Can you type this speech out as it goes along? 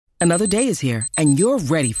Another day is here, and you're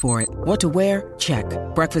ready for it. What to wear? Check.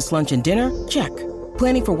 Breakfast, lunch, and dinner? Check.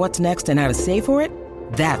 Planning for what's next and how to save for it?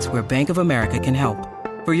 That's where Bank of America can help.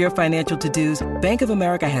 For your financial to-dos, Bank of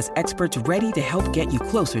America has experts ready to help get you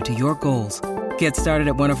closer to your goals. Get started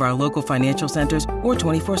at one of our local financial centers or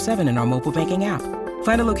 24/7 in our mobile banking app.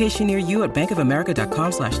 Find a location near you at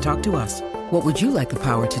bankofamerica.com/talktous. What would you like the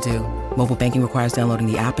power to do? Mobile banking requires downloading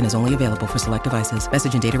the app and is only available for select devices.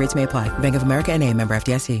 Message and data rates may apply. Bank of America N.A., member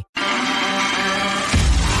FDIC.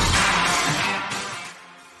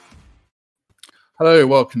 Hello,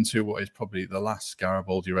 welcome to what is probably the last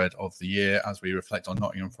Garibaldi Red of the year as we reflect on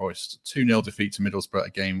Nottingham Forest's 2-0 defeat to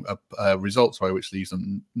Middlesbrough, a result which leaves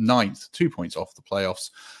them 9th, 2 points off the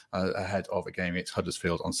playoffs, ahead of a game against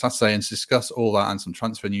Huddersfield on Saturday. And to discuss all that and some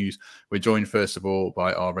transfer news, we're joined first of all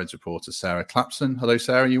by our Reds reporter, Sarah Clapson. Hello,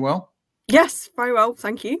 Sarah, you well? Yes, very well,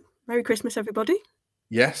 thank you. Merry Christmas, everybody.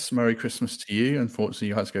 Yes, Merry Christmas to you. Unfortunately,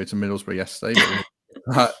 you had to go to Middlesbrough yesterday,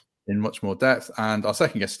 but in much more depth. And our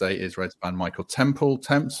second guest today is Reds fan Michael Temple.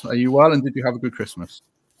 Temps, are you well and did you have a good Christmas?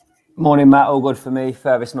 Morning, Matt. All good for me.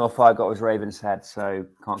 Furthest north I got was Ravenshead, so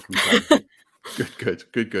can't complain.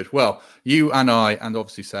 Good. Well, you and I, and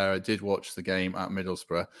obviously Sarah, did watch the game at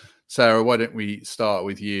Middlesbrough. Sarah, why don't we start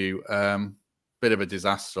with you? Bit of a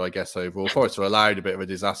disaster, I guess, overall. Forest are allowed a bit of a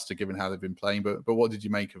disaster given how they've been playing, but what did you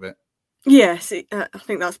make of it? Yes, I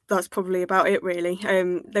think that's probably about it, really.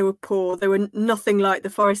 They were poor. They were nothing like the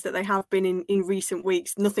Forest that they have been in recent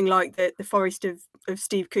weeks. Nothing like the Forest of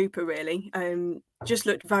Steve Cooper, really. Just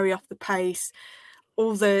looked very off the pace.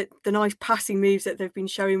 All the nice passing moves that they've been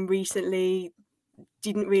showing recently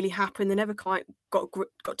didn't really happen. They never quite got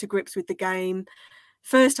to grips with the game.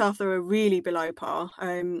 First half, they were really below par.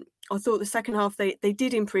 I thought the second half, they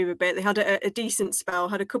did improve a bit. They had a decent spell,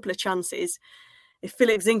 had a couple of chances. If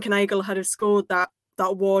Philip Zinckernagel had scored that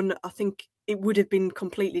one, I think it would have been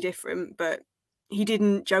completely different. But he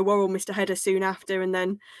didn't. Joe Worrell missed a header soon after, and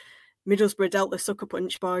then Middlesbrough dealt the sucker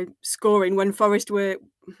punch by scoring when Forest were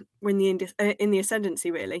in the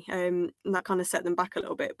ascendancy, really. And that kind of set them back a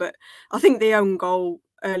little bit. But I think the own goal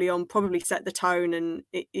early on probably set the tone, and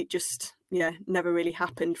it just never really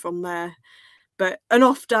happened from there. But an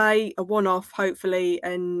off day, a one-off, hopefully,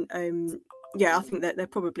 and I think that they're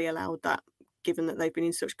probably allowed that, given that they've been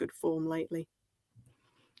in such good form lately.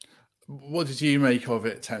 What did you make of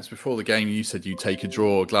it, Temps? Before the game, you said you'd take a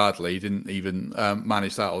draw gladly. You didn't even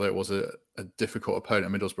manage that, although it was a difficult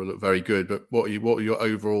opponent. Middlesbrough looked very good. But what were your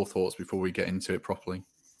overall thoughts before we get into it properly?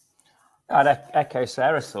 I'd echo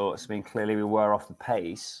Sarah's thoughts. I mean, clearly we were off the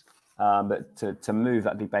pace. But to move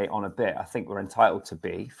that debate on a bit, I think we're entitled to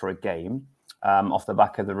be for a game off the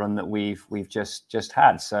back of the run that we've just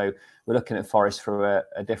had. So we're looking at Forest through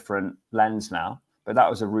a different lens now. But that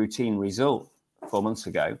was a routine result 4 months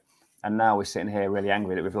ago. And now we're sitting here really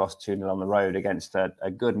angry that we've lost 2-0 on the road against a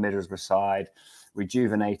good Middlesbrough side,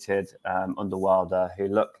 rejuvenated under Wilder, who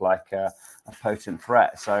looked like a potent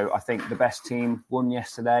threat. So I think the best team won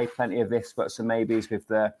yesterday. Plenty of ifs, but some maybes with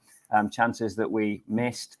the chances that we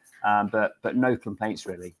missed. But no complaints,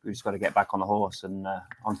 really. We've just got to get back on the horse and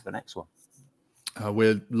on to the next one.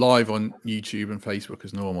 We're live on YouTube and Facebook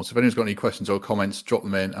as normal. So if anyone's got any questions or comments, drop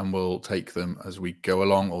them in and we'll take them as we go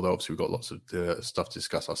along. Although obviously we've got lots of stuff to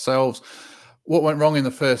discuss ourselves. What went wrong in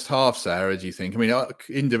the first half, Sarah, do you think? I mean,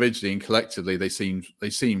 individually and collectively, they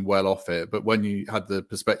seem well off it. But when you had the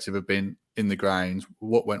perspective of being in the ground,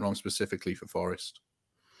 what went wrong specifically for Forest?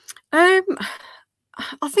 I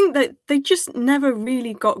think that they just never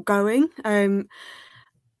really got going.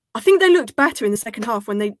 I think they looked better in the second half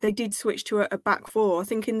when they did switch to a back four. I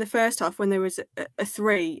think in the first half when there was a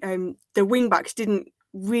three, the wing backs didn't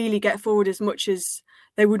really get forward as much as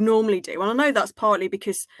they would normally do. And I know that's partly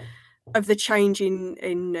because of the change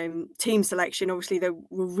in team selection. Obviously, they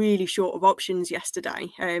were really short of options yesterday.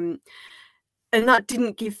 And that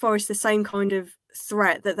didn't give Forest the same kind of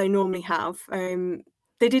threat that they normally have.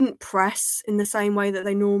 They didn't press in the same way that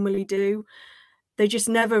they normally do. They just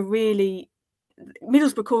never really...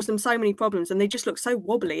 Middlesbrough caused them so many problems and they just looked so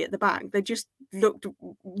wobbly at the back. They just looked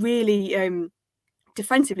really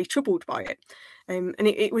defensively troubled by it. And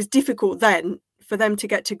it was difficult then for them to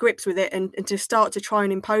get to grips with it and to start to try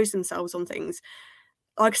and impose themselves on things.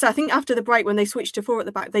 Like I said, I think after the break when they switched to four at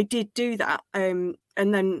the back, they did do that. And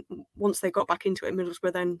then once they got back into it,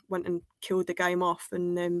 Middlesbrough then went and killed the game off.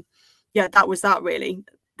 And that was that really.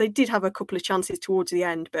 They did have a couple of chances towards the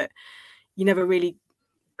end, but you never really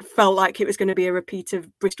felt like it was going to be a repeat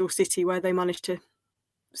of Bristol City where they managed to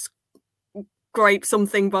scrape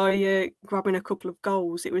something by grabbing a couple of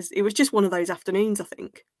goals. It was just one of those afternoons, I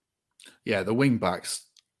think. Yeah, the wing backs,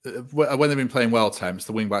 when they've been playing well, Temps,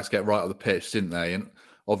 the wing backs get right on the pitch, didn't they? And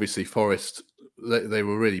obviously Forest, they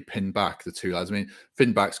were really pinned back, the two lads. I mean,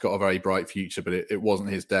 Finback's got a very bright future, but it wasn't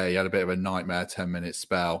his day. He had a bit of a nightmare 10-minute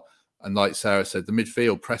spell. And like Sarah said, the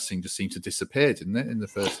midfield pressing just seemed to disappear, didn't it, in the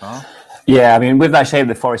first half? Yeah, I mean, with that shape of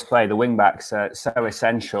the Forest play, the wing-backs are so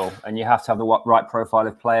essential, and you have to have the right profile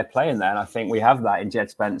of player playing there. And I think we have that in Jed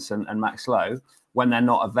Spence and Max Lowe. When they're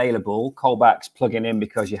not available, Colback's plugging in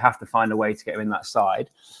because you have to find a way to get him in that side.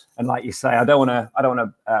 And like you say, I don't want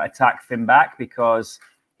to attack Finback because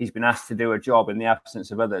he's been asked to do a job in the absence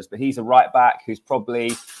of others. But he's a right back who's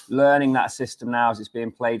probably learning that system now as it's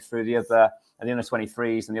being played through the under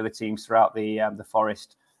 23s and the other teams throughout the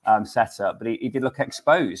Forest setup. But he did look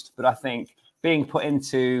exposed. But I think being put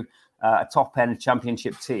into a top end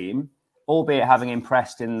championship team, albeit having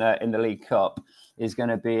impressed in the League Cup, is going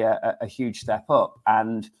to be a huge step up.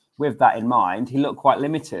 And with that in mind, he looked quite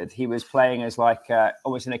limited. He was playing as like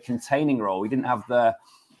almost in a containing role. He didn't have the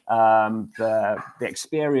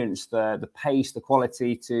experience, the pace, the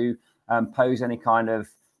quality to pose any kind of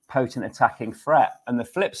potent attacking threat. And the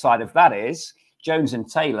flip side of that is Jones and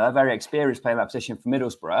Taylor, very experienced playing that position for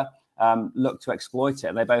Middlesbrough, looked to exploit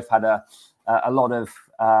it. They both had a lot of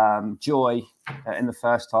joy in the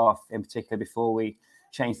first half, in particular before we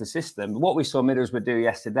changed the system. What we saw Middlesbrough do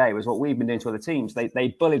yesterday was what we've been doing to other teams.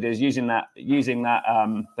 They bullied us using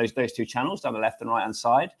those two channels down the left and right hand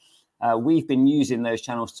side. We've been using those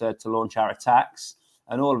channels to launch our attacks,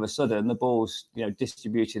 and all of a sudden the ball's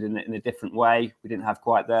distributed in a different way. We didn't have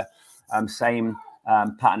quite the same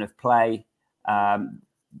pattern of play.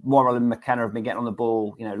 Worrell and McKenna have been getting on the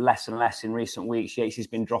ball, less and less in recent weeks. Yates has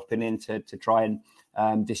been dropping in to try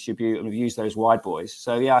and distribute, and we've used those wide boys.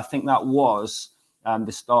 So yeah, I think that was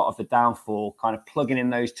the start of the downfall, kind of plugging in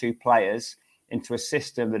those two players into a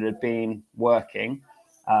system that had been working,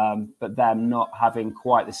 but them not having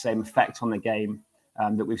quite the same effect on the game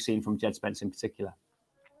that we've seen from Jed Spence in particular.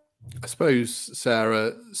 I suppose,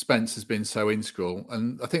 Sarah, Spence has been so integral,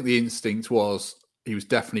 and I think the instinct was he was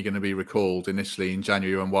definitely going to be recalled initially in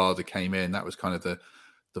January when Wilder came in. That was kind of the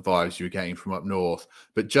vibes you were getting from up north.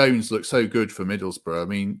 But Jones looked so good for Middlesbrough. I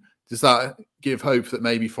mean, does that give hope that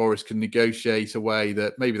maybe Forest can negotiate a way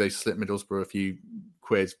that maybe they slip Middlesbrough a few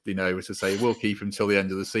quid, to say, we'll keep him till the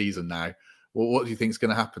end of the season now? Well, what do you think is going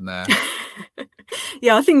to happen there?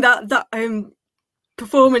 Yeah, I think that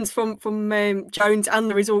performance from Jones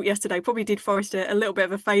and the result yesterday probably did Forest a little bit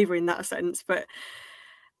of a favour in that sense. But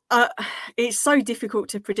it's so difficult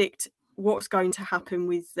to predict what's going to happen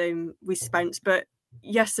with Spence. But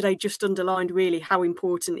yesterday just underlined really how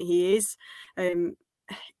important he is.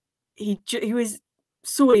 He was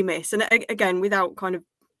sorely missed, and again, without kind of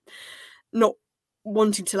not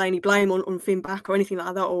wanting to lay any blame on Finback or anything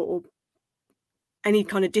like that, or any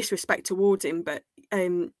kind of disrespect towards him, but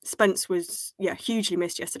Spence was hugely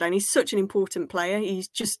missed yesterday, and he's such an important player. He's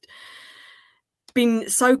just been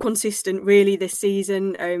so consistent really this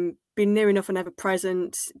season, been near enough and ever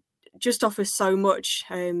present, just offers so much.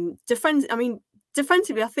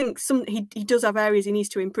 Defensively, I think he does have areas he needs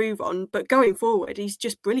to improve on, but going forward, he's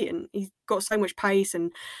just brilliant. He's got so much pace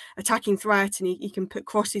and attacking threat, and he can put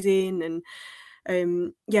crosses in,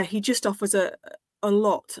 and he just offers a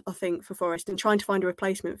lot, I think, for Forest, and trying to find a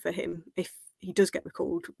replacement for him if he does get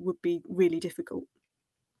recalled would be really difficult.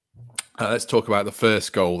 Let's talk about the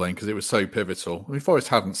first goal then, because it was so pivotal. I mean, Forest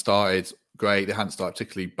hadn't started great. They hadn't started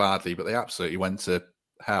particularly badly, but they absolutely went to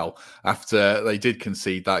hell after they did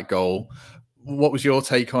concede that goal. What was your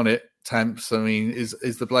take on it, Temps? I mean, is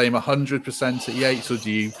the blame 100% at Yates, or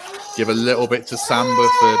do you give a little bit to Samba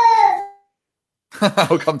for...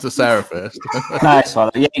 I'll come to Sarah first. Nice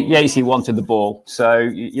one. Yates, he wanted the ball. So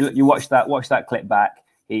you watch that clip back.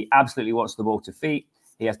 He absolutely wants the ball to feet.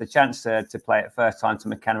 He has the chance to play it first time to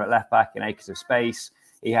McKenna at left back in acres of space.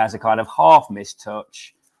 He has a kind of half missed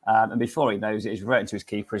touch. And before he knows it, he's reverting to his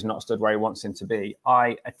keeper. He's not stood where he wants him to be.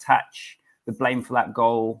 I attach the blame for that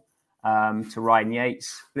goal to Ryan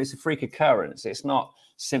Yates, but it's a freak occurrence. It's not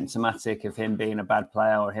symptomatic of him being a bad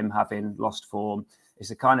player or him having lost form. It's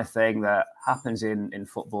the kind of thing that happens in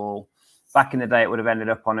football. Back in the day, it would have ended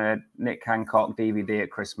up on a Nick Hancock DVD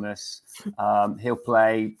at Christmas. He'll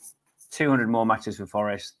play 200 more matches for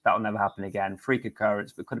Forest. That will never happen again. Freak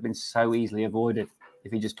occurrence, but could have been so easily avoided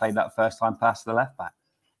if he just played that first time pass to the left back.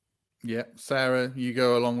 Yeah, Sarah, you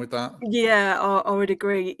go along with that? Yeah, I would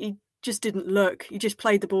agree. He just didn't look. He just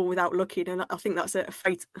played the ball without looking, and I think that's a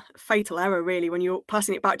fatal error, really, when you're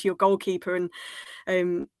passing it back to your goalkeeper.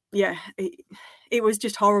 And it was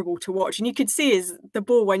just horrible to watch. And you could see as the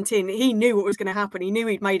ball went in, he knew what was going to happen. He knew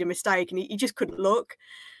he'd made a mistake, and he just couldn't look.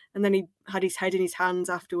 And then he had his head in his hands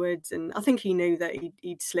afterwards, and I think he knew that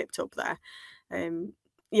he'd slipped up there.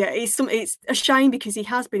 it's a shame because he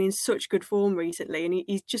has been in such good form recently, and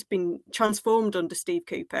he's just been transformed under Steve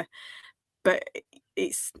Cooper. But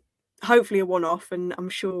it's hopefully a one-off, and I'm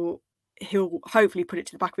sure he'll hopefully put it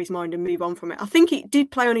to the back of his mind and move on from it. I think it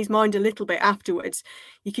did play on his mind a little bit afterwards.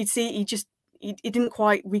 You could see he didn't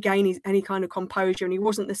quite regain any kind of composure, and he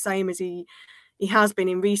wasn't the same as he has been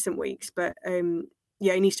in recent weeks. But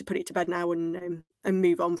he needs to put it to bed now and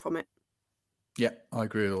move on from it. Yeah, I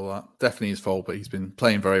agree with all that. Definitely his fault, but he's been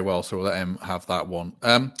playing very well, so we'll let him have that one.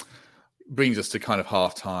 Brings us to kind of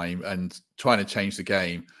half time and trying to change the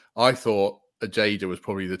game. I thought Ojeda was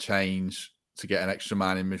probably the change to get an extra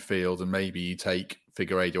man in midfield, and maybe you take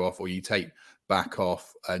Figueiredo off, or you take back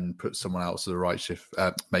off and put someone else to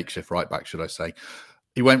the makeshift right back, should I say.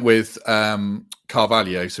 He went with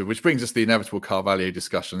Carvalho, which brings us to the inevitable Carvalho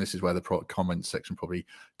discussion. This is where the comments section probably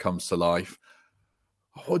comes to life.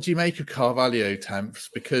 What do you make of Carvalho, Temps?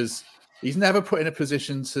 Because he's never put in a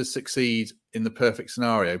position to succeed in the perfect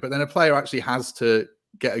scenario, but then a player actually has to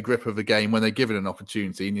get a grip of the game when they're given an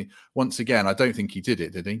opportunity. And once again, I don't think he did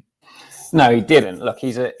it, did he? No, he didn't. Look,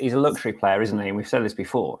 he's a luxury player, isn't he? And we've said this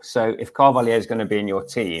before. So if Carvalho is going to be in your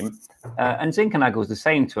team, and Zinchenko is the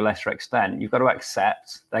same to a lesser extent, you've got to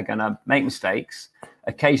accept they're going to make mistakes.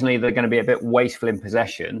 Occasionally, they're going to be a bit wasteful in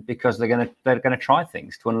possession because they're going to try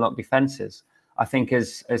things to unlock defences. I think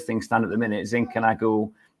as things stand at the minute,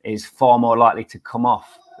 Zinchenko is far more likely to come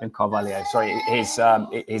off than Carvalho. Sorry, his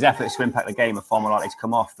efforts to impact the game are far more likely to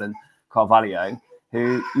come off than Carvalho,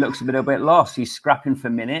 who looks a little bit lost. He's scrapping for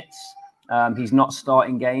minutes. He's not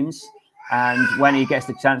starting games. And when he gets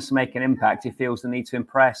the chance to make an impact, he feels the need to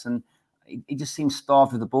impress. And he just seems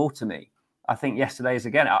starved of the ball to me. I think yesterday's,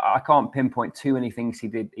 again, I can't pinpoint too many things he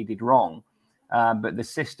did wrong. But the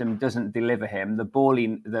system doesn't deliver him the ball,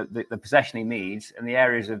 the possession he needs, and the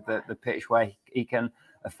areas of the pitch where he can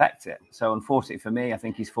affect it. So unfortunately for me, I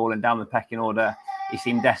think he's fallen down the pecking order. He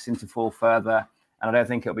seemed destined to fall further, and I don't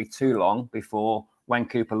think it'll be too long before, when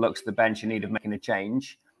Cooper looks at the bench in need of making a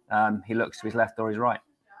change, he looks to his left or his right.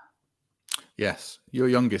 Yes, your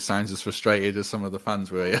youngest sounds as frustrated as some of the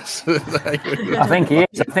fans were yesterday. I think he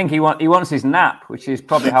is. I think he wants his nap, which is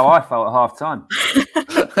probably how I felt at half time.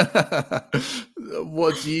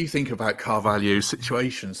 What do you think about Carvalho's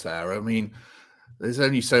situation, Sarah? I mean, there's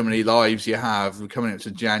only so many lives you have. We're coming up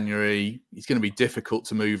to January. It's going to be difficult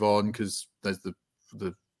to move on because there's I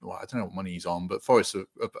don't know what money he's on, but Forest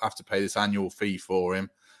have to pay this annual fee for him.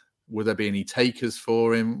 Will there be any takers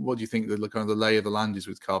for him? What do you think the kind of the lay of the land is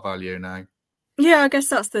with Carvalho now? Yeah, I guess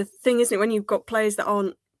that's the thing, isn't it? When you've got players that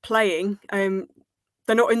aren't playing, they're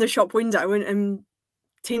not in the shop window, and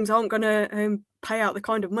teams aren't going to pay out the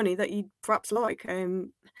kind of money that you'd perhaps like.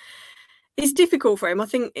 It's difficult for him. I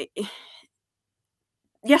think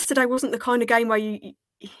yesterday wasn't the kind of game where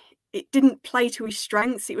it didn't play to his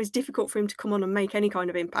strengths. It was difficult for him to come on and make any kind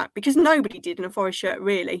of impact because nobody did in a Forest shirt,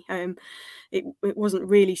 really. It wasn't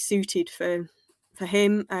really suited for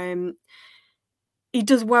him. He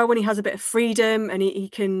does well when he has a bit of freedom and he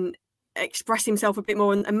can express himself a bit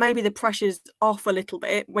more, and maybe the pressure's off a little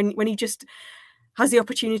bit when he just has the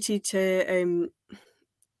opportunity to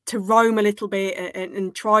roam a little bit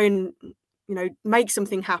and try and make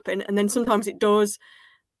something happen. And then sometimes it does,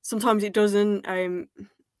 sometimes it doesn't.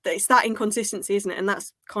 It's that inconsistency, isn't it? And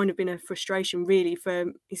that's kind of been a frustration really for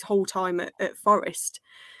his whole time at Forest.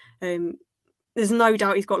 There's no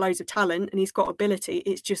doubt he's got loads of talent and he's got ability.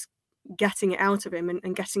 It's just getting it out of him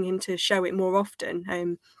and getting him to show it more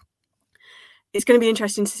often. It's going to be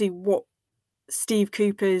interesting to see what Steve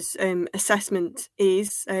Cooper's assessment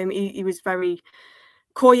is. He was very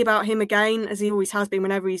coy about him again, as he always has been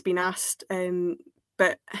whenever he's been asked.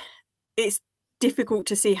 But it's difficult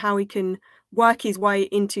to see how he can work his way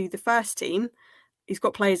into the first team. He's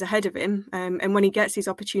got players ahead of him. And when he gets his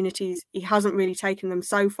opportunities, he hasn't really taken them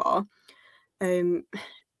so far.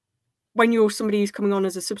 When you're somebody who's coming on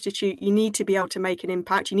as a substitute, you need to be able to make an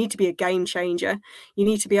impact. You need to be a game changer. You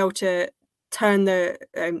need to be able to turn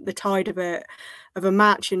the tide of a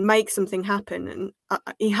match and make something happen. And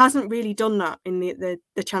he hasn't really done that in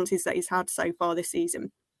the chances that he's had so far this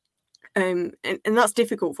season. And that's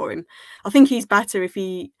difficult for him. I think he's better if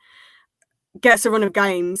he gets a run of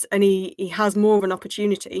games and he has more of an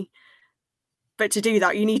opportunity. But to do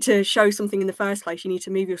that, you need to show something in the first place. You need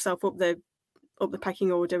to move yourself up the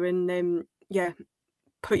pecking order and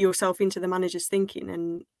put yourself into the manager's thinking.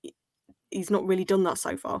 And he's not really done that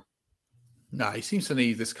so far. No, he seems to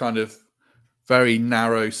need this kind of very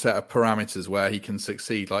narrow set of parameters where he can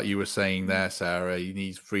succeed. Like you were saying there, Sarah, he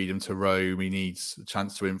needs freedom to roam. He needs a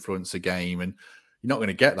chance to influence a game. And you're not going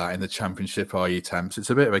to get that in the Championship, are you, Temps? It's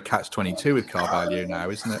a bit of a catch-22 with Carvalho now,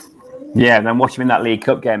 isn't it? Yeah, and then watch him in that League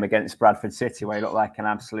Cup game against Bradford City where he looked like an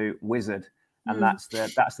absolute wizard. And that's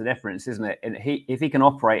the difference, isn't it? And if he can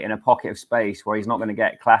operate in a pocket of space where he's not going to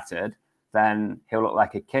get clattered, then he'll look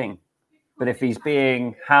like a king. But if he's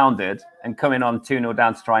being hounded and coming on 2-0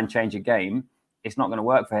 down to try and change a game, it's not going to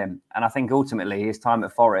work for him. And I think ultimately his time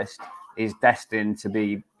at Forest is destined to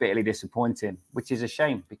be bitterly disappointing, which is a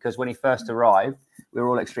shame because when he first arrived, we were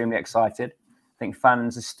all extremely excited. I think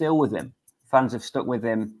fans are still with him. Fans have stuck with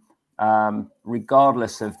him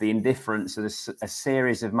regardless of the indifference that a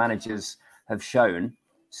series of managers have shown.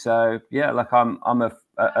 So, yeah, like I'm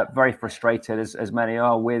very frustrated, as many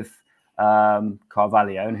are, with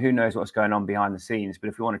Carvalho, and who knows what's going on behind the scenes. But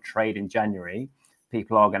if we want to trade in January,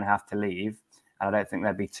 people are going to have to leave. And I don't think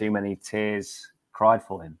there'd be too many tears cried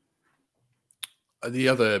for him. The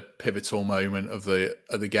other pivotal moment of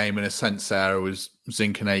the game, in a sense, Sarah, was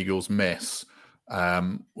Zinkernagel's miss,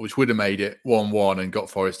 which would have made it 1-1 and got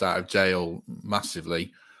Forest out of jail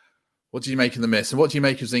massively. What do you make of the miss? And what do you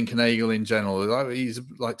make of Zinkernagel in general? He's,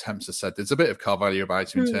 like Tempster said, there's a bit of Carvalho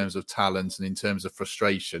about him in terms of talent and in terms of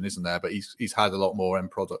frustration, isn't there? But he's had a lot more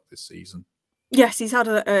end product this season. Yes, he's had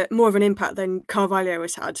a more of an impact than Carvalho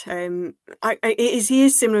has had. He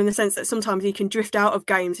is similar in the sense that sometimes he can drift out of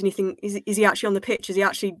games and you think, is he actually on the pitch? Has he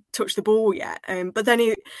actually touched the ball yet? But then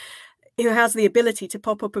he has the ability to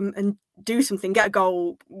pop up and do something, get a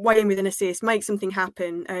goal, weigh in with an assist, make something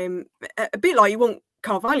happen. A bit like you want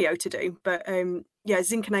Carvalho to do. But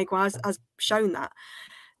Zinkernagel has shown that.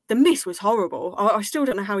 The miss was horrible. I still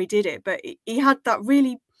don't know how he did it, but he had that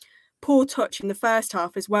really poor touch in the first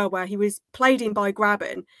half as well, where he was played in by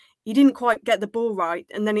Graben. He didn't quite get the ball right,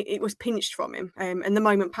 and then it was pinched from him, and the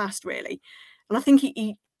moment passed really. And I think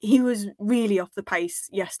he was really off the pace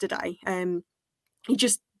yesterday. He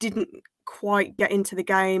just didn't quite get into the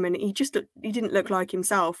game, and he didn't look like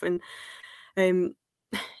himself. And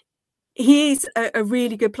he is a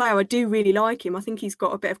really good player. I do really like him. I think he's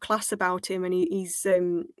got a bit of class about him, and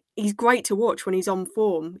he's great to watch when he's on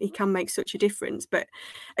form. He can make such a difference. But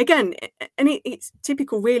again, and it's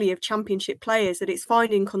typical really of Championship players that it's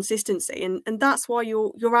finding consistency, and that's why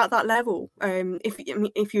you're at that level.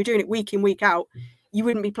 If you're doing it week in, week out, you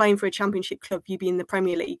wouldn't be playing for a Championship club. You'd be in the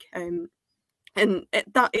Premier League. And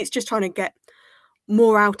that it's just trying to get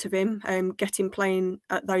more out of him, get him playing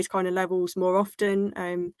at those kind of levels more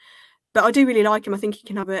often. But I do really like him. I think he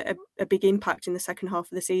can have a big impact in the second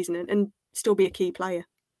half of the season and still be a key player.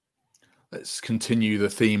 Let's continue the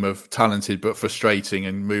theme of talented but frustrating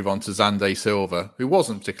and move on to Xande Silva, who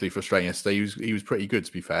wasn't particularly frustrating yesterday. He was pretty good,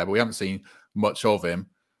 to be fair, but we haven't seen much of him.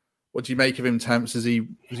 What do you make of him, Temps? Was he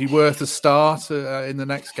worth a start in the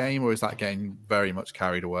next game, or is that getting very much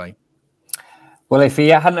carried away? Well, if he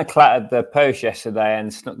hadn't clattered the post yesterday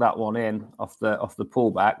and snuck that one in off the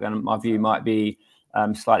pullback, then my view might be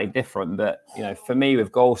slightly different. But for me,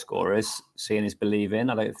 with goal scorers, seeing is believing.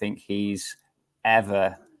 I don't think he's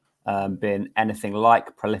ever been anything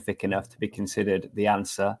like prolific enough to be considered the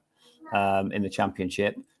answer in the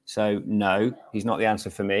Championship. So no, he's not the answer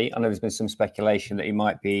for me. I know there's been some speculation that he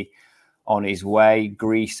might be on his way.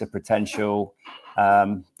 Greece, a potential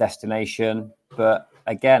destination, but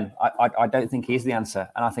again, I don't think he is the answer.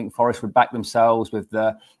 And I think Forest would back themselves with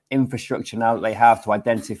the infrastructure now that they have to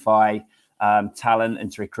identify talent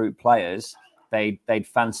and to recruit players. They'd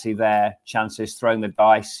fancy their chances throwing the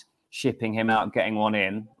dice, shipping him out, getting one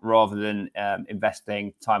in, rather than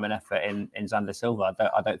investing time and effort in Xande Silva.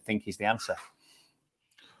 I don't think he's the answer.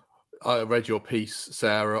 I read your piece,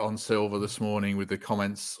 Sarah, on Silva this morning with the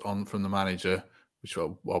comments from the manager, which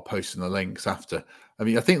I'll post in the links after. I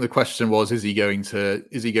mean, I think the question was, is he going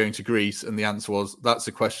to Greece? And the answer was, that's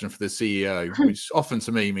a question for the CEO, which often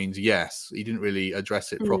to me means yes. He didn't really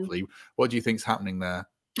address it properly. What do you think's happening there?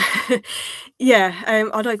 I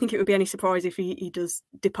don't think it would be any surprise if he does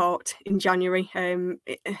depart in January. And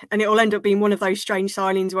it will end up being one of those strange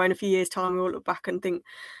signings where in a few years' time we'll look back and think,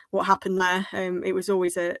 what happened there? It was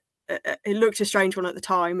always it looked a strange one at the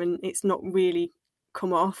time, and it's not really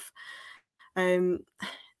come off.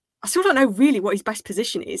 I still don't know really what his best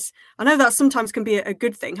position is. I know that sometimes can be a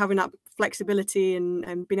good thing, having that flexibility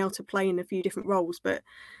and being able to play in a few different roles. But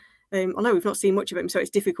I know we've not seen much of him, so it's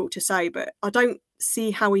difficult to say. But I don't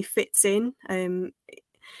see how he fits in.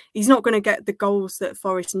 He's not going to get the goals that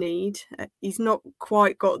Forest need. He's not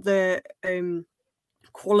quite got the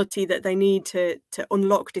quality that they need to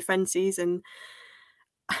unlock defences. And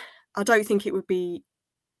I don't think it would be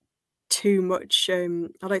too much. I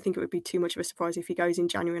don't think it would be too much of a surprise if he goes in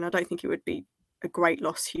January, and I don't think it would be a great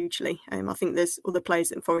loss hugely. I think there's other players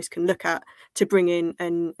that Forest can look at to bring in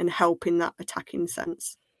and help in that attacking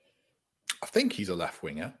sense. I think he's a left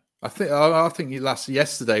winger. I think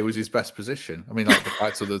yesterday was his best position. I mean, like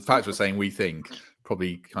the fact we're saying we think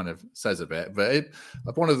probably kind of says a bit, but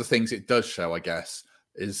one of the things it does show, I guess,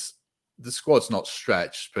 is the squad's not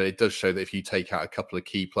stretched, but it does show that if you take out a couple of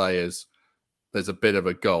key players, there's a bit of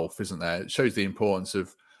a gulf, isn't there? It shows the importance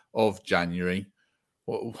of January.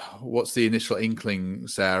 What's the initial inkling,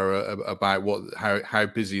 Sarah, about how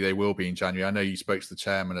busy they will be in January? I know you spoke to the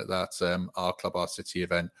chairman at that Our Club, Our City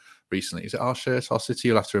event recently. Is it Our Shirt, Our City?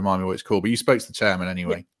 You'll have to remind me what it's called, but you spoke to the chairman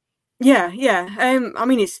anyway. Yeah. I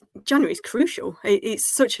mean, January is crucial.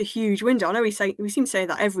 It's such a huge window. I know we seem to say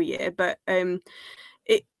that every year, but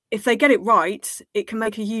if they get it right, it can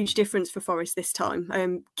make a huge difference for Forest this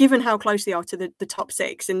time. Given how close they are to the top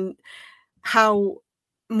six and how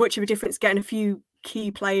much of a difference getting a few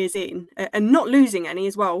key players in and not losing any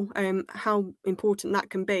as well, how important that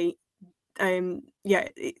can be.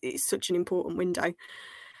 It's such an important window.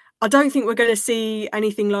 I don't think we're going to see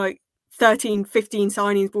anything like 13, 15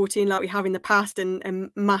 signings brought in like we have in the past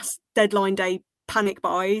and mass deadline day panic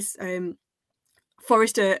buys.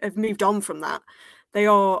 Forest have moved on from that. They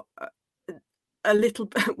are a little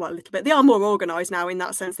bit. They are more organised now in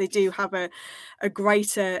that sense. They do have a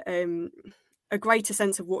greater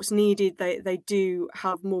sense of what's needed. They do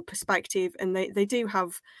have more perspective, and they do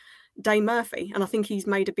have Dane Murphy, and I think he's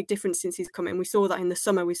made a big difference since he's come in. We saw that in the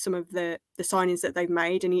summer with some of the signings that they've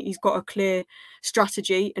made, and he's got a clear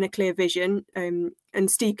strategy and a clear vision. And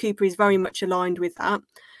Steve Cooper is very much aligned with that.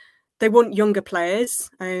 They want younger players,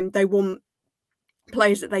 and they want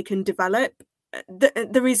players that they can develop.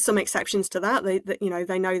 There is some exceptions to that. They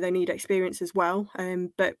know they need experience as well,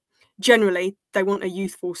 but generally they want a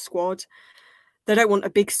youthful squad. They don't want a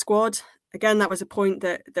big squad. Again, that was a point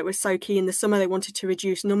that was so key in the summer. They wanted to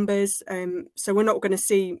reduce numbers. So we're not going to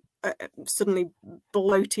see a suddenly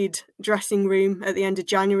bloated dressing room at the end of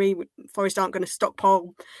January. Forest aren't going to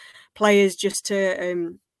stockpile players just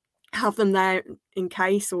to have them there in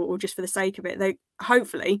case or just for the sake of it. They're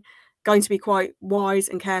hopefully going to be quite wise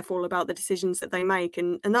and careful about the decisions that they make.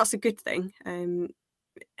 And that's a good thing.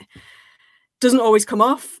 Doesn't always come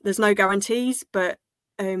off. There's no guarantees, but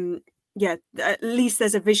at least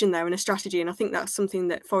there's a vision there and a strategy, and I think that's something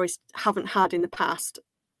that Forest haven't had in the past.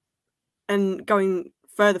 And going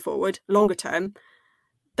further forward, longer term,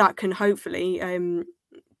 that can hopefully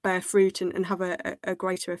bear fruit and have a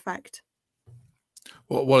greater effect.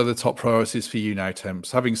 What are the top priorities for you now,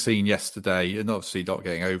 Temps? Having seen yesterday, and obviously not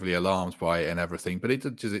getting overly alarmed by it and everything, but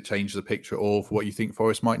does it change the picture at all for what you think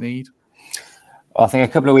Forest might need? I think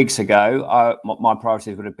a couple of weeks ago, my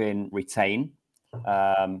priorities would have been retain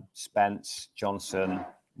Spence, Johnson,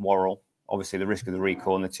 Worrell. Obviously, the risk of the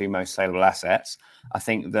recall and the two most saleable assets. I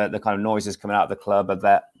think that the kind of noises coming out of the club are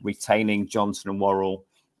that retaining Johnson and Worrell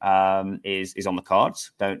is on the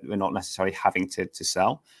cards. We're not necessarily having to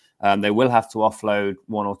sell. They will have to offload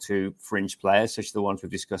one or two fringe players, such as the ones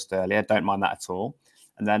we've discussed earlier. Don't mind that at all.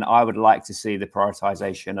 And then I would like to see the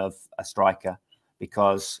prioritisation of a striker,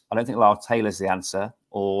 because I don't think Lyle Taylor's the answer,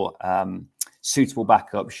 or suitable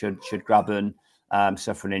backup should Grabban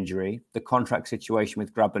suffer an injury. The contract situation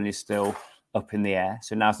with Grabban is still up in the air,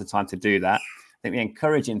 so now's the time to do that. I think the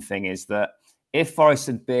encouraging thing is that if Forest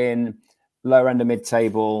had been lower end of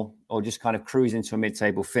mid-table or just kind of cruising to a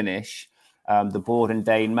mid-table finish, the board and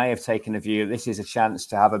Dane may have taken a view this is a chance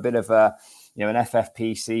to have a bit of an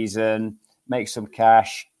FFP season, make some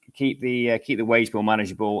cash, keep the wage bill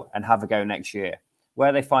manageable, and have a go next year.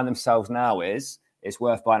 Where they find themselves now is it's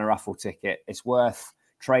worth buying a raffle ticket. It's worth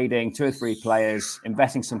trading 2 or 3 players,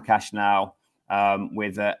 investing some cash now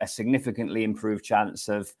with a significantly improved chance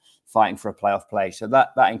of fighting for a playoff place. So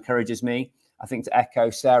that encourages me. I think, to echo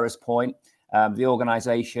Sarah's point, the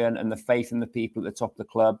organisation and the faith in the people at the top of the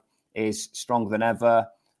club is stronger than ever.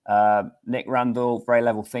 Nick Randall, very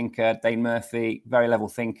level thinker. Dane Murphy, very level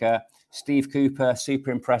thinker. Steve Cooper,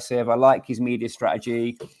 super impressive. I like his media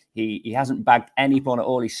strategy. He hasn't bagged anyone at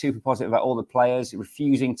all. He's super positive about all the players,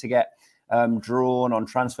 refusing to get drawn on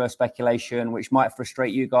transfer speculation, which might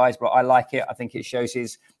frustrate you guys, but I like it. I think it shows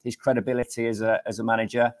his credibility as a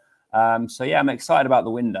manager. I'm excited about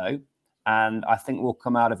the window, and I think we'll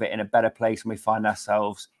come out of it in a better place than we find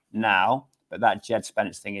ourselves now. But that Jed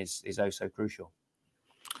Spence thing is oh so crucial.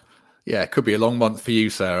 Yeah, it could be a long month for you,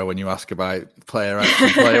 Sarah, when you ask about player X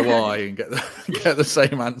and player Y and get the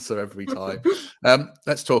same answer every time.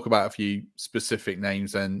 Let's talk about a few specific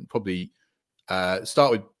names then. Probably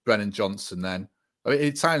start with Brennan Johnson then. I mean,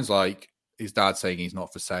 it sounds like his dad saying he's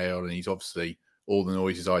not for sale, and he's obviously, all the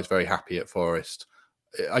noises are, he's very happy at Forest.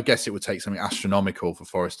 I guess it would take something astronomical for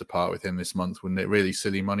Forest to part with him this month, wouldn't it? Really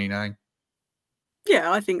silly money now.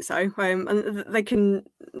 Yeah, I think so. And they can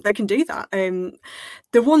do that.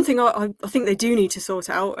 The one thing I think they do need to sort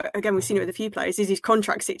out, again, we've seen it with a few players, is his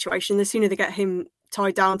contract situation. The sooner they get him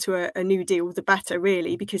tied down to a new deal, the better,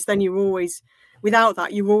 really, because then without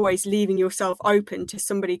that, you're always leaving yourself open to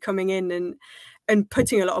somebody coming in and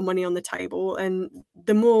putting a lot of money on the table. And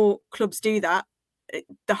the more clubs do that,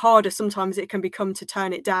 the harder sometimes it can become to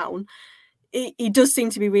turn it down. He does seem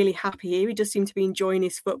to be really happy here. He does seem to be enjoying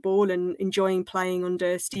his football and enjoying playing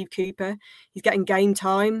under Steve Cooper. He's getting game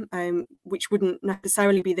time, which wouldn't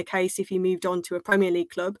necessarily be the case if he moved on to a Premier League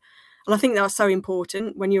club. And I think that's so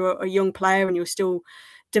important when you're a young player and you're still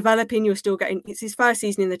developing. You're still getting, it's his first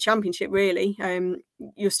season in the Championship, really.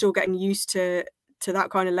 You're still getting used to that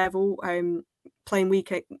kind of level. Playing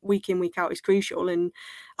week in, week out is crucial. And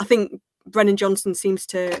I think Brennan Johnson seems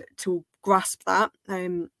to grasp that.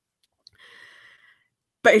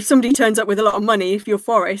 But if somebody turns up with a lot of money, if you're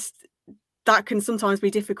Forest, that can sometimes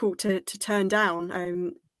be difficult to turn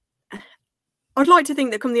down. I'd like to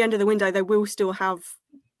think that come the end of the window, they will still have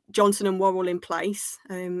Johnson and Worrell in place.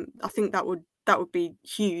 I think that would be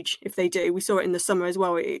huge if they do. We saw it in the summer as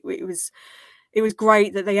well. It was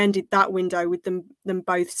great that they ended that window with them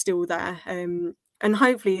both still there. And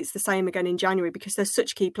hopefully it's the same again in January, because they're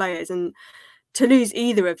such key players, and to lose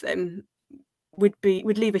either of them would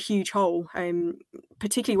leave a huge hole,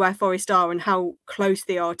 particularly where Forest are and how close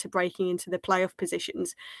they are to breaking into the playoff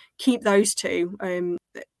positions. Keep those two,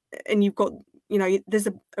 and you've got, there's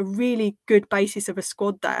a really good basis of a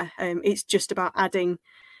squad there. It's just about adding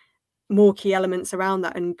more key elements around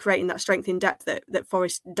that and creating that strength in depth that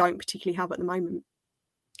Forest don't particularly have at the moment.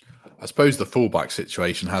 I suppose the fullback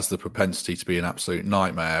situation has the propensity to be an absolute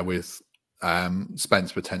nightmare, with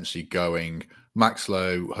Spence potentially going. Max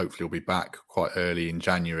Lowe hopefully will be back quite early in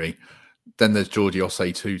January. Then there's Jordi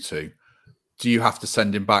Osei-Tutu. Do you have to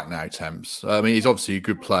send him back now, Temps? I mean, he's obviously a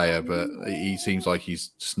good player, but he seems like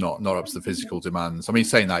he's just not up to the physical demands. I mean,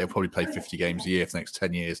 saying that, he'll probably play 50 games a year for the next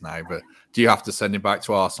 10 years now, but do you have to send him back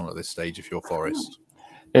to Arsenal at this stage if you're Forest?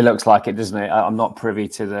 It looks like it, doesn't it? I'm not privy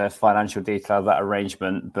to the financial detail of that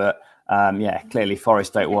arrangement, but clearly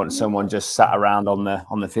Forest don't want someone just sat around on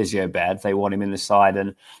the physio bed. They want him in the side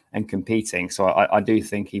and competing. So I do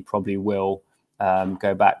think he probably will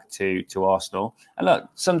go back to Arsenal. And look,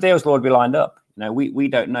 some deals will be lined up. We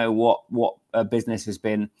don't know what business has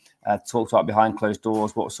been talked about behind closed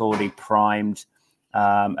doors, what's already primed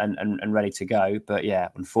and ready to go. But yeah,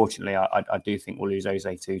 unfortunately, I do think we'll lose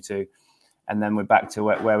Osei-Tutu. And then we're back to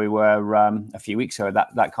where we were a few weeks ago,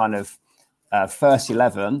 that kind of first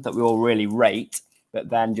 11 that we all really rate, but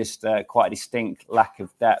then just quite a distinct lack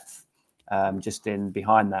of depth just in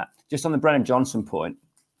behind that. Just on the Brennan Johnson point,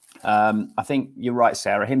 I think you're right,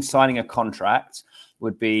 Sarah. Him signing a contract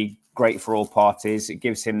would be great for all parties. It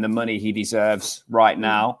gives him the money he deserves right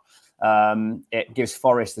now. It gives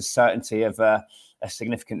Forest the certainty of a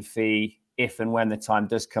significant fee if and when the time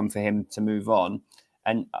does come for him to move on.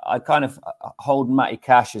 And I kind of hold Matty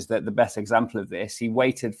Cash as the best example of this. He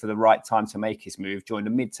waited for the right time to make his move, joined a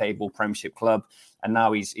mid-table Premiership club, and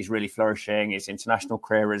now he's really flourishing. His international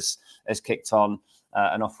career has kicked on,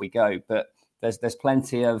 and off we go. But there's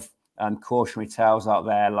plenty of cautionary tales out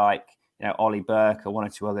there, like Ollie Burke or one or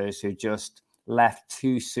two others who just left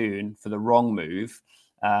too soon for the wrong move,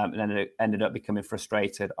 and then ended up becoming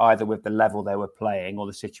frustrated either with the level they were playing or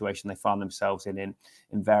the situation they found themselves in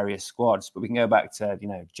various squads. But we can go back to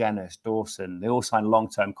Jenners, Dawson. They all signed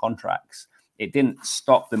long-term contracts. It didn't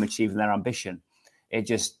stop them achieving their ambition. It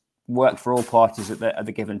just worked for all parties at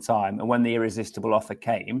the given time. And when the irresistible offer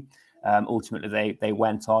came, ultimately they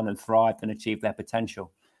went on and thrived and achieved their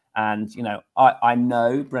potential. And I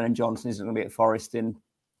know Brennan Johnson isn't going to be at Forest in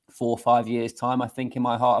 4 or 5 years' time, I think, in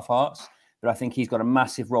my heart of hearts. But I think he's got a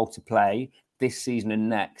massive role to play this season and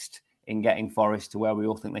next in getting Forest to where we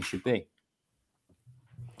all think they should be.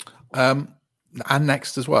 And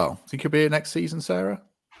next as well. Think he'll be here next season, Sarah?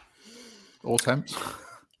 All Temps?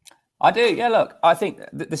 I do. Yeah, look, I think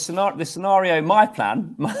the scenario, my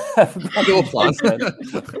plan, your plan.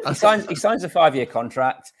 He signs a 5-year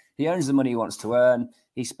contract. He earns the money he wants to earn.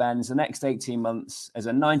 He spends the next 18 months as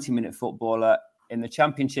a 90-minute footballer in the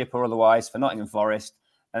Championship or otherwise for Nottingham Forest.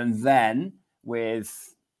 And then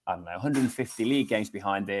with, 150 league games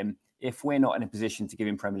behind him, if we're not in a position to give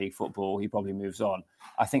him Premier League football, he probably moves on.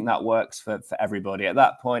 I think that works for everybody. At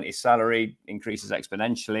that point, his salary increases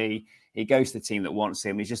exponentially. He goes to the team that wants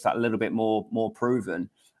him. He's just that little bit more proven.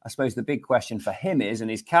 I suppose the big question for him is, and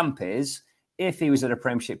his camp is, if he was at a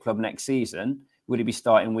Premiership club next season, would he be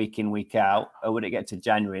starting week in, week out, or would it get to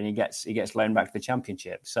January and he gets loaned back to the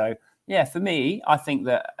Championship? So, Yeah, for me, I think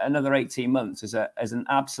that another 18 months as an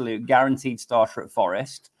absolute guaranteed starter at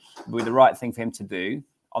Forest would be the right thing for him to do,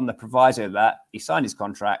 on the proviso that he signed his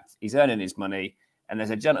contract, he's earning his money, and there's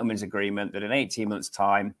a gentleman's agreement that in 18 months'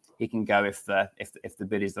 time he can go if the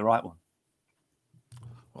bid is the right one.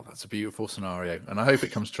 Well, that's a beautiful scenario, and I hope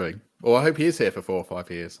it comes true. Or I hope he is here for 4 or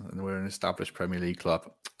 5 years, and we're an established Premier League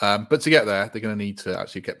club. But to get there, they're going to need to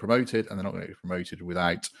actually get promoted, and they're not going to get promoted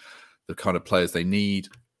without the kind of players they need.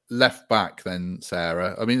 Left back, then,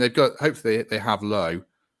 Sarah. I mean, they've got. Hopefully, they have Lowe.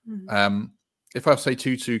 If I say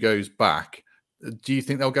Tutu goes back, do you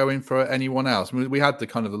think they'll go in for anyone else? I mean, we had the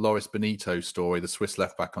kind of the Loris Benito story, the Swiss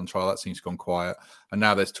left back on trial. That seems to have gone quiet. And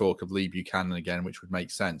now there's talk of Lee Buchanan again, which would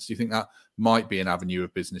make sense. Do you think that might be an avenue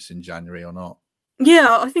of business in January or not?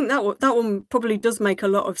 Yeah, I think that one probably does make a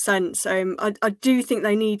lot of sense. I do think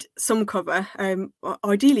they need some cover.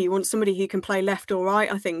 Ideally, you want somebody who can play left or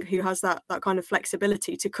right, I think, who has that kind of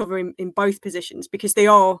flexibility to cover in both positions, because they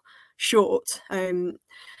are short.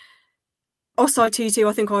 Osai Tutu,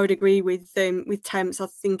 I think I would agree with Temps. I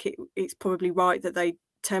think it's probably right that they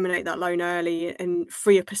terminate that loan early and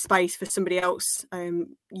free up a space for somebody else.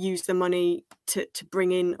 Use the money to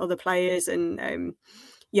bring in other players and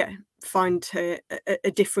find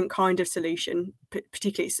a different kind of solution.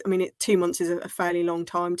 Particularly, I mean, 2 months is a fairly long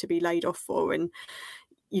time to be laid off for, and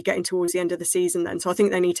you're getting towards the end of the season then. So I think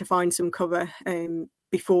they need to find some cover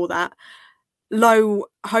before that. Lowe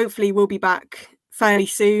hopefully will be back fairly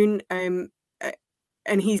soon.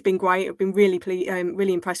 And he's been great. I've been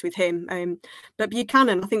really impressed with him. But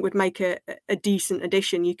Buchanan, I think, would make a decent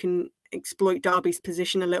addition. You can exploit Derby's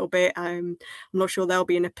position a little bit. I'm not sure they'll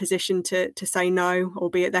be in a position to say no,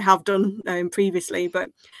 albeit they have done previously. But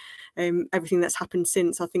everything that's happened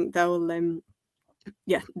since, I think they'll.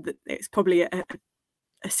 It's probably a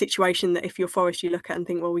situation that if you're Forest, you look at and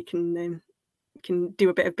think, well, we can do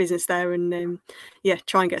a bit of business there and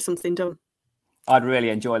try and get something done. I'd really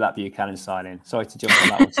enjoy that Buchanan signing. Sorry to jump on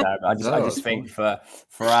that one, Sarah, but I just think for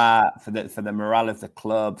the morale of the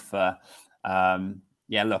club, look,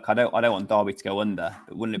 I don't want Derby to go under,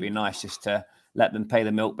 but wouldn't it be nice just to let them pay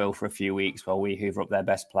the milk bill for a few weeks while we hoover up their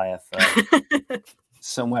best player for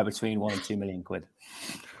somewhere between £1 and £2 million?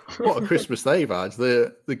 What a Christmas they've had.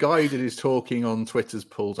 The guy who did his talking on Twitter's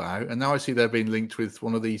pulled out, and now I see they're being linked with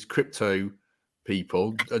one of these crypto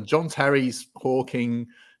people. John Terry's hawking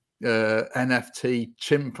NFT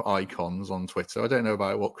chimp icons on Twitter. I don't know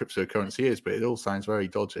about what cryptocurrency is, but it all sounds very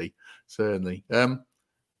dodgy, certainly.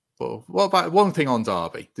 Well, what about one thing on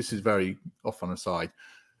Derby? This is very off on a side.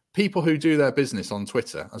 People who do their business on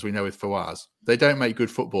Twitter, as we know with Fawaz, they don't make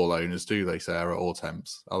good football owners, do they, Sarah or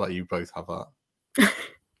Temps? I'll let you both have that.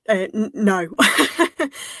 No.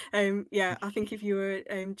 I think if you were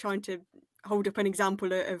trying to hold up an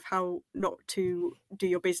example of how not to do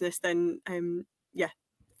your business, then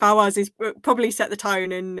Fawaz is probably set the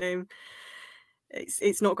tone, and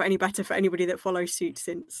it's not got any better for anybody that follows suit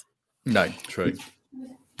since. No, true.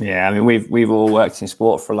 Yeah, I mean, we've all worked in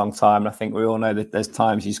sport for a long time, and I think we all know that there's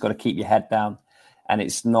times you just got to keep your head down, and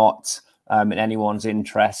it's not in anyone's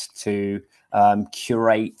interest to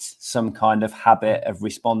curate some kind of habit of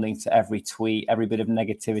responding to every tweet, every bit of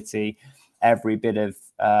negativity, every bit of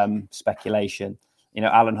speculation. You know,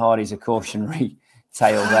 Alan Hardy's a cautionary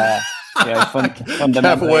tale there.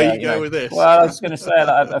 Fundamentally, where you go with this. Well, I was going to say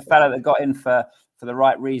that a fella that got in for the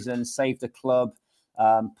right reasons, saved the club,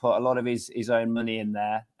 put a lot of his own money in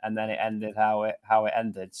there, and then it ended how it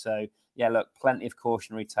ended. So yeah, look, plenty of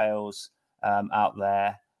cautionary tales out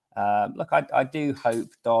there. Look, I do hope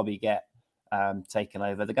Derby get taken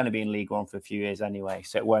over. They're going to be in League One for a few years anyway,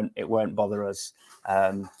 so it won't bother us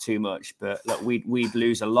too much. But look, we'd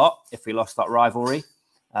lose a lot if we lost that rivalry.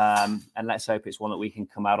 And let's hope it's one that we can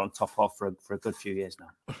come out on top of for a good few years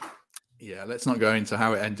now. Yeah, let's not go into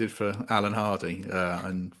how it ended for Alan Hardy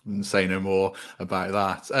and say no more about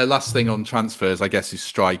that. Last thing on transfers, I guess, is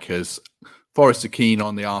strikers. Forest are keen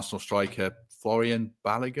on the Arsenal striker Florian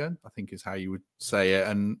Balogun, I think is how you would say it,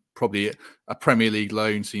 and probably a Premier League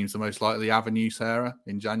loan seems the most likely avenue, Sarah,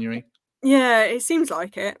 in January. Yeah, it seems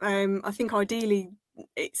like it. I think ideally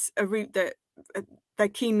it's a route that they're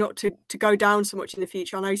keen not to go down so much in the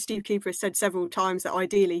future. I know Steve Cooper has said several times that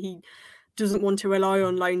ideally he doesn't want to rely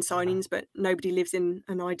on loan signings, but nobody lives in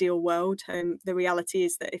an ideal world. The reality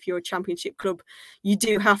is that if you're a championship club, you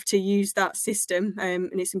do have to use that system, and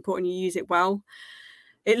it's important you use it well.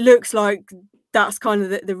 It looks like that's kind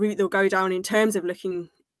of the route they'll go down in terms of looking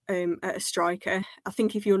at a striker. I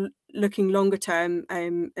think if you're looking longer term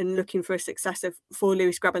and looking for a successor for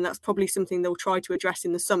Lewis Grabban, that's probably something they'll try to address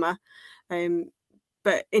in the summer.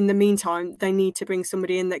 But in the meantime, they need to bring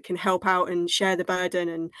somebody in that can help out and share the burden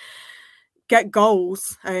and get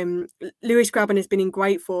goals. Lewis Grabban has been in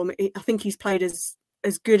great form. I think he's played as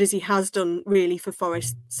good as he has done really for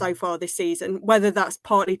Forest so far this season. Whether that's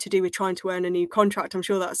partly to do with trying to earn a new contract, I'm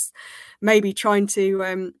sure that's maybe trying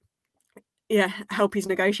to help his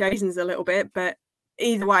negotiations a little bit. But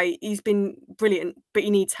either way, he's been brilliant, but he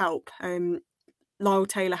needs help. Lyle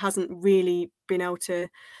Taylor hasn't really been able to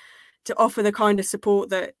offer the kind of support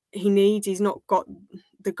that he needs. He's not got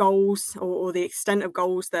the goals or the extent of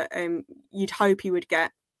goals that you'd hope he would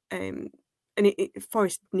get. And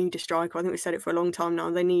Forest need a striker. I think we've said it for a long time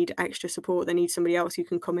now. They need extra support. They need somebody else who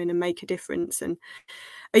can come in and make a difference. And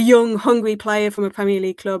a young, hungry player from a Premier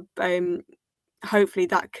League club, hopefully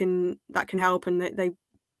that can help, and they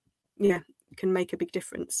can make a big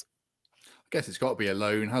difference. I guess it's got to be a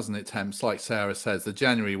loan, hasn't it, Temps? Like Sarah says, the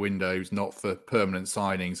January window's not for permanent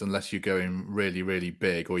signings unless you're going really, really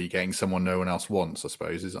big or you're getting someone no one else wants, I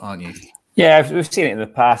suppose, aren't you? Yeah, we've seen it in the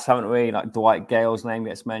past, haven't we? Like Dwight Gale's name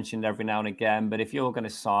gets mentioned every now and again. But if you're going to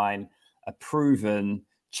sign a proven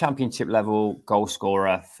championship level goal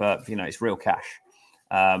scorer for, it's real cash.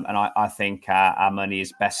 And I think our money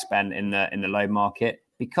is best spent in the loan market,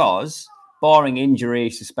 because barring injury,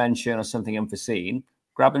 suspension or something unforeseen,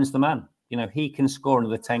 Grabban's the man. He can score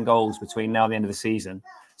another 10 goals between now and the end of the season.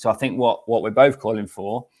 So I think what we're both calling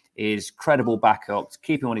for is credible backup to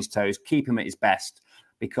keep him on his toes, keep him at his best.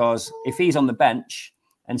 Because if he's on the bench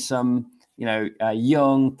and some,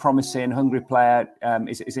 young, promising, hungry player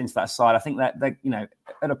is into that side, I think that they,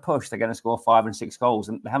 at a push, they're going to score 5 and 6 goals,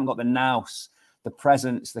 and they haven't got the nous, the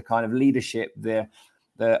presence, the kind of leadership, the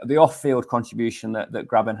off-field contribution that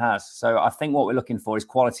Grabban has. So I think what we're looking for is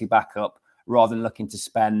quality backup rather than looking to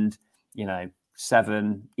spend,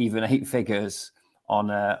 7, even 8 figures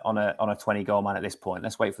on a 20-goal man at this point.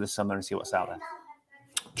 Let's wait for the summer and see what's out there.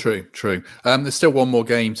 True. There's still one more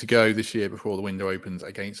game to go this year before the window opens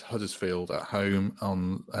against Huddersfield at home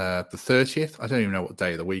on the 30th. I don't even know what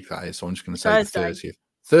day of the week that is, so I'm just going to say Thursday. The 30th.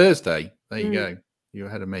 Thursday. There you go. You're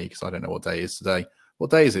ahead of me because I don't know what day it is today. What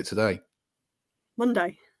day is it today?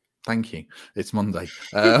 Monday. Thank you. It's Monday.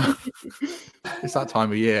 It's that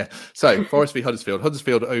time of year. So, Forest v Huddersfield.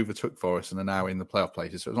 Huddersfield overtook Forest and are now in the playoff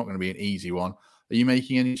places, so it's not going to be an easy one. Are you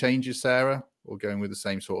making any changes, Sarah, or going with the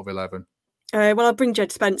same sort of 11? Well, I'll bring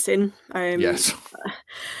Jed Spence in. Yes.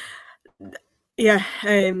 Yeah.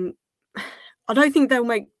 I don't think they'll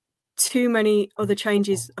make too many other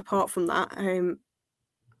changes apart from that.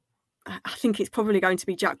 I think it's probably going to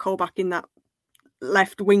be Jack Colback in that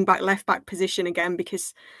left back position again,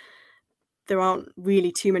 because there aren't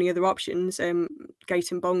really too many other options.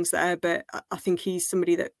 Gaten Bong's there, but I think he's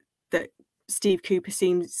somebody that Steve Cooper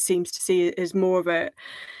seems to see as more of a...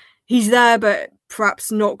 He's there, but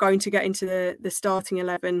perhaps not going to get into the starting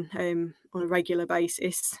 11 on a regular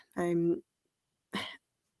basis. I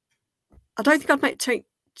don't think I'd take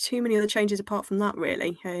too many other changes apart from that,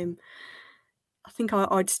 really. I think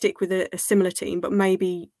I'd stick with a similar team, but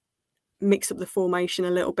maybe mix up the formation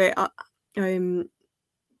a little bit. I don't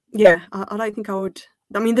think I would.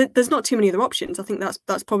 I mean, there's not too many other options. I think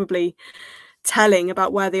that's probably telling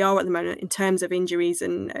about where they are at the moment in terms of injuries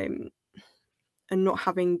and not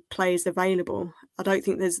having players available. I don't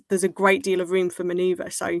think there's a great deal of room for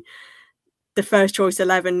manoeuvre. So the first choice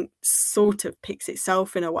 11 sort of picks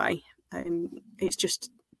itself in a way. It's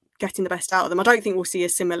just getting the best out of them. I don't think we'll see a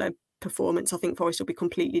similar performance. I think Forest will be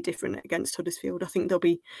completely different against Huddersfield. I think they'll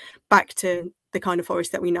be back to the kind of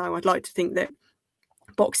Forest that we know. I'd like to think that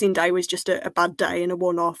Boxing Day was just a bad day and a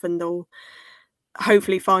one-off, and they'll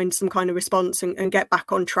hopefully find some kind of response and get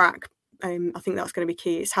back on track. I think that's going to be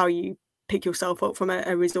key. It's how you pick yourself up from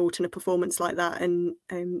a result and a performance like that and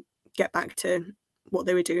get back to what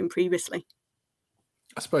they were doing previously.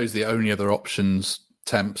 I suppose the only other options,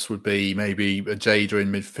 Temps, would be maybe a Jada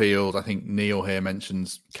in midfield. I think Neil here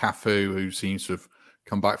mentions Cafu, who seems to have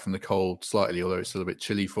come back from the cold slightly, although it's still a bit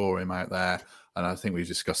chilly for him out there. And I think we've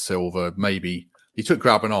discussed Silva. Maybe he took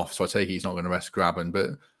Grabban off, so I take it he's not going to rest Grabban.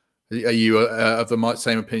 But are you of the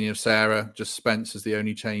same opinion of Sarah? Just Spence is the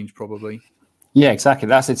only change, probably? Yeah, exactly.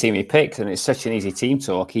 That's the team he picked, and it's such an easy team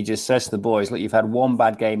talk. He just says to the boys, look, you've had one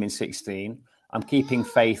bad game in 16. I'm keeping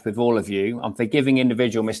faith with all of you. I'm forgiving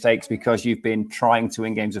individual mistakes because you've been trying to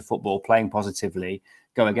win games of football, playing positively.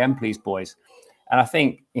 Go again, please, boys. And I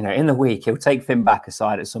think, in the week, he'll take Finn back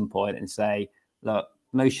aside at some point and say, look,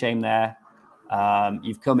 no shame there.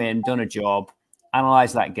 You've come in, done a job,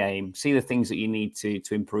 analyze that game, see the things that you need to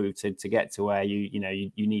improve to get to where you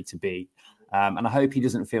need to be. And I hope he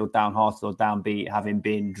doesn't feel downhearted or downbeat having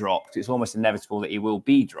been dropped. It's almost inevitable that he will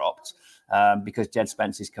be dropped because Jed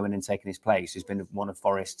Spence is coming and taking his place. He's been one of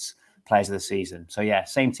Forest's players of the season. So yeah,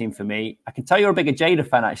 same team for me. I can tell you're a bigger Jada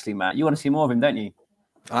fan, actually, Matt. You want to see more of him, don't you?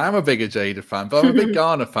 I am a bigger Jada fan, but I'm a big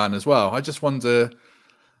Garner fan as well. I just wonder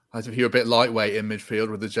if you're a bit lightweight in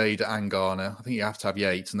midfield with the Jada and Garner. I think you have to have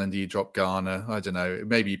Yates, and then do you drop Garner? I don't know.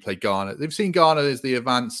 Maybe you play Garner. They've seen Garner as the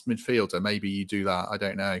advanced midfielder. Maybe you do that. I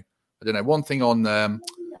don't know. One thing on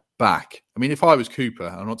back. I mean, if I was Cooper,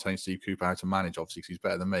 I'm not telling Steve Cooper how to manage, obviously, because he's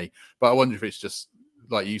better than me. But I wonder if it's just,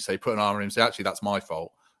 like you say, put an arm on him and say, actually, that's my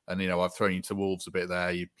fault. And, I've thrown you to Wolves a bit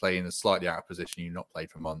there. You play in a slightly out of position. You've not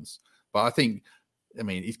played for months. But I think,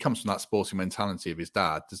 he comes from that sporting mentality of his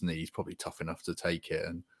dad, doesn't he? He's probably tough enough to take it.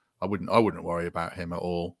 And I wouldn't worry about him at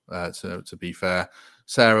all, to be fair.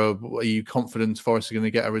 Sarah, are you confident Forest are going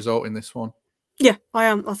to get a result in this one? Yeah, I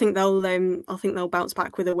am. I think they'll bounce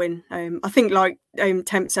back with a win. I think, like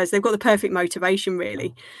Temp says, they've got the perfect motivation.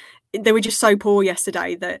 Really, they were just so poor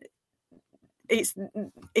yesterday that it's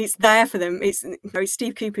there for them. It's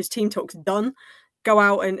Steve Cooper's team talk's done. Go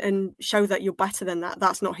out and show that you're better than that.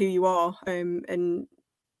 That's not who you are. And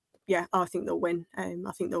yeah, I think they'll win.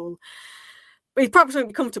 I think they'll. It's perhaps won't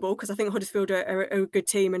be comfortable because I think Huddersfield are a good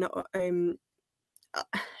team, and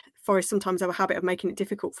Forest sometimes have a habit of making it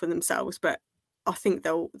difficult for themselves. But I think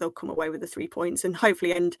they'll come away with the 3 points and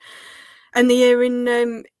hopefully end the year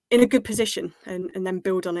in a good position and then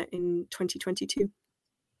build on it in 2022.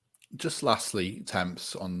 Just lastly,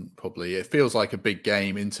 Temps, on probably, it feels like a big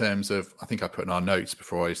game in terms of, I think I put in our notes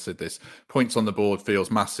before I said this, points on the board feels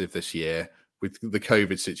massive this year with the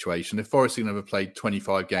COVID situation. If Forest are going to have played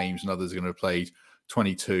 25 games and others are going to have played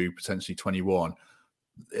 22, potentially 21,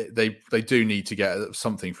 they do need to get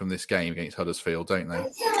something from this game against Huddersfield, don't they?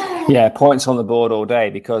 Yeah, points on the board all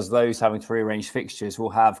day, because those having to rearrange fixtures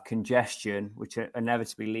will have congestion, which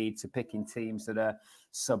inevitably lead to picking teams that are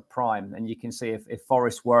sub-prime. And you can see if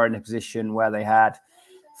Forest were in a position where they had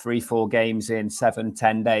 3-4 games in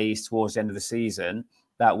 7-10 days towards the end of the season,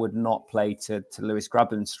 that would not play to Lewis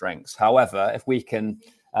Grabban's strengths. However, if we can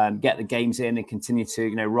get the games in and continue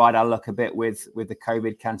to ride our luck a bit with the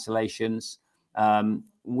COVID cancellations,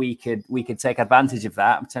 we could take advantage of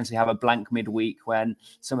that and potentially have a blank midweek when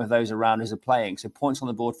some of those around us are playing. So points on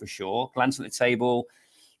the board for sure. Glance at the table,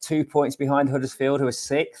 2 points behind Huddersfield, who are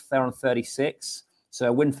 6th. They're on 36. So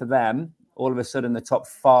a win for them, all of a sudden the top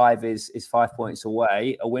 5 is 5 points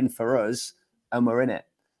away. A win for us, and we're in it.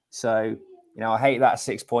 So I hate that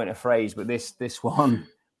 6-pointer phrase, but this one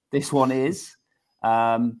is.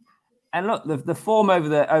 And look, the form over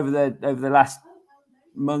the last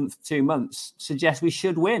month, 2 months suggests we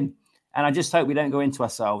should win. And I just hope we don't go into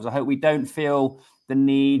ourselves. I hope we don't feel the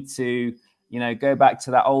need to, go back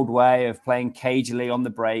to that old way of playing cagily on the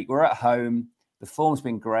break. We're at home. The form's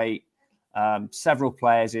been great. Several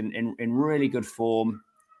players in really good form,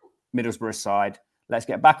 Middlesbrough side. Let's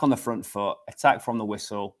get back on the front foot, attack from the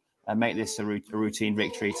whistle, and make this a routine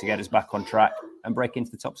victory to get us back on track and break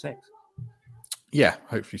into the top 6. Yeah,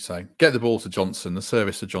 hopefully so. Get the ball to Johnson. The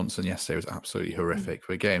service to Johnson yesterday was absolutely horrific.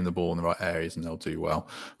 We're getting the ball in the right areas and they'll do well.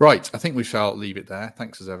 Right, I think we shall leave it there.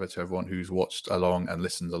 Thanks as ever to everyone who's watched along and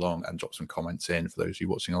listened along and dropped some comments in for those of you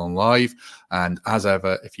watching along live. And as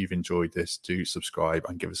ever, if you've enjoyed this, do subscribe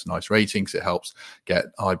and give us a nice rating because it helps get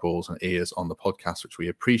eyeballs and ears on the podcast, which we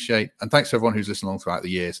appreciate. And thanks to everyone who's listened along throughout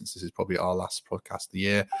the year, since this is probably our last podcast of the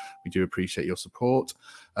year. We do appreciate your support.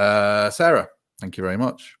 Sarah, thank you very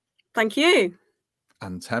much. Thank you.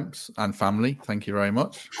 And Temps and family, thank you very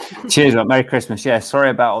much. Cheers, mate. Merry Christmas. Yeah, sorry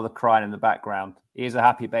about all the crying in the background. He is a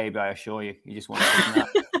happy baby, I assure you. You just want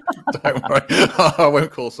to Don't worry. I won't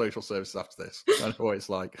call social services after this. I know what it's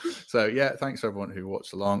like. So, yeah, thanks to everyone who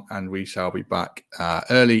watched along, and we shall be back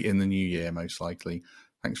early in the new year, most likely.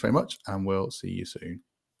 Thanks very much, and we'll see you soon.